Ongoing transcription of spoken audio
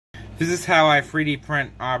This is how I 3D print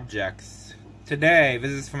objects. Today, this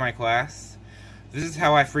is for my class. This is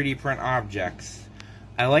how I 3D print objects.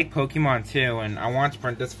 I like Pokemon too, and I want to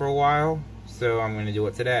print this for a while, so I'm going to do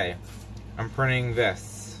it today. I'm printing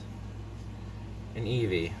this. An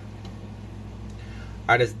Eevee.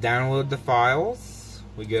 I just download the files.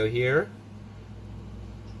 We go here.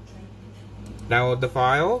 Download the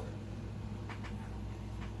file.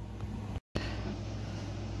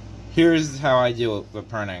 Here's how I do it with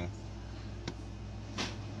printing.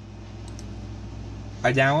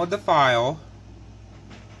 I download the file.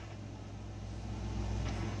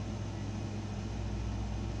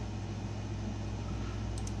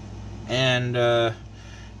 And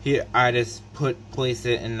here I just place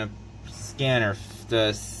it in the scanner,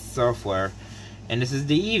 the software, and this is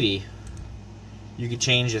the Eevee. You could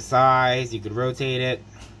change the size, you could rotate it.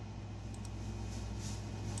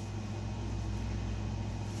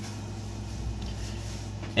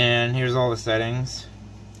 And here's all the settings.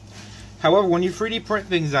 However, when you 3D print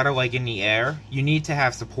things that are like in the air, you need to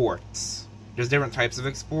have supports. There's different types of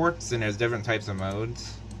exports and there's different types of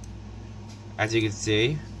modes. As you can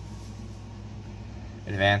see.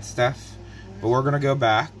 Advanced stuff. But we're gonna go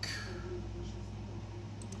back.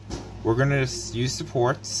 We're gonna use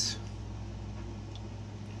supports.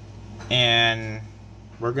 And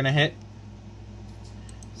we're gonna hit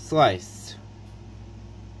slice.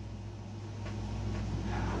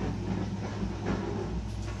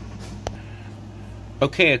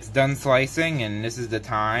 Okay, it's done slicing, and this is the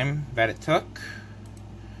time that it took.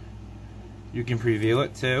 You can preview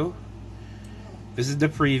it too. This is the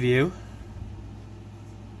preview.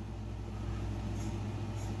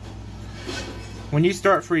 When you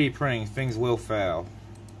start 3D printing, things will fail.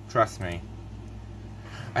 Trust me.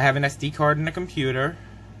 I have an SD card in the computer.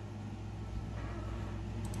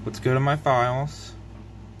 Let's go to my files.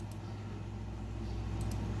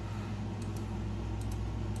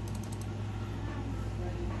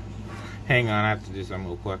 Hang on, I have to do something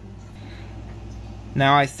real quick.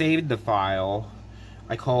 Now I saved the file.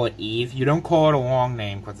 I call it Eve. You don't call it a long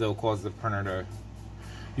name because it'll cause the printer to...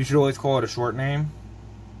 You should always call it a short name.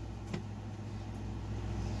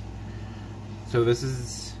 So this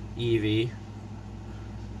is Eevee.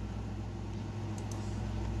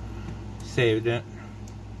 Saved it.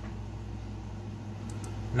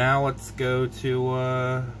 Now let's go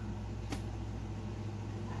to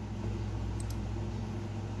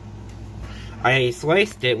I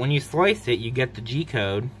sliced it. When you slice it, you get the G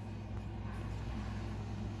code.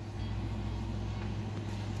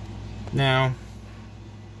 Now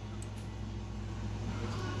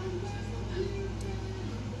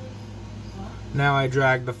I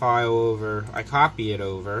drag the file over. I copy it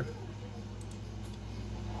over.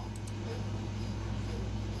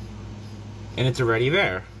 And it's already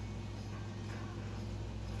there.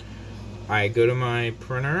 I go to my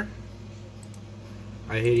printer.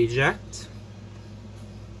 I hit eject.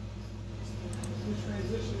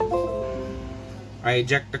 I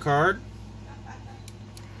eject the card.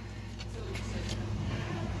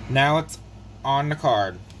 Now it's on the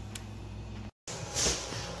card.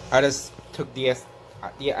 I just took the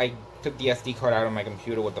SD card out of my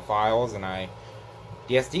computer with the files, and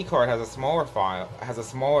the SD card has a smaller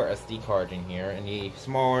SD card in here, and the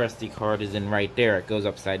smaller SD card is in right there. It goes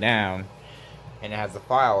upside down, and it has the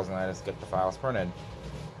files, and I just get the files printed.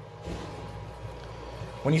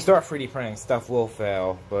 When you start 3D printing, stuff will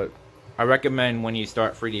fail, but I recommend when you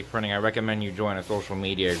start 3D printing, I recommend you join a social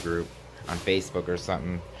media group on Facebook or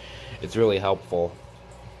something. It's really helpful.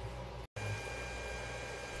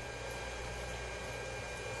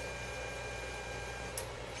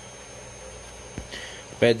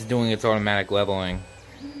 Bed's doing its automatic leveling.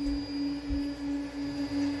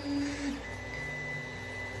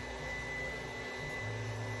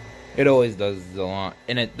 It always does the line,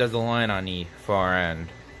 and it does the line on the far end.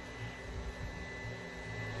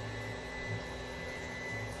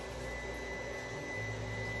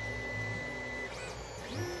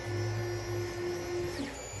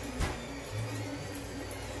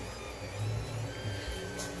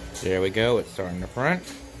 There we go, it's starting to print.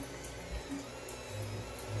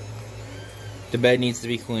 The bed needs to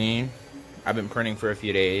be clean. I've been printing for a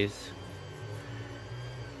few days.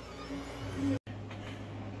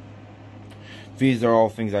 These are all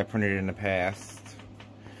things I printed in the past.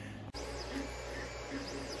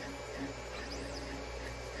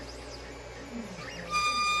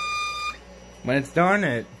 When it's done,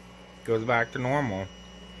 it goes back to normal.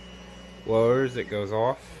 Lowers, it goes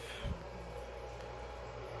off.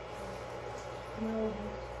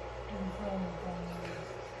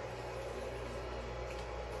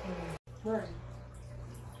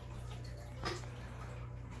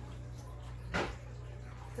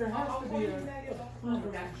 There has to be a proof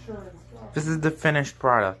of insurance. This is the finished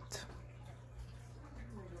product.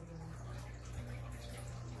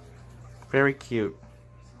 Very cute.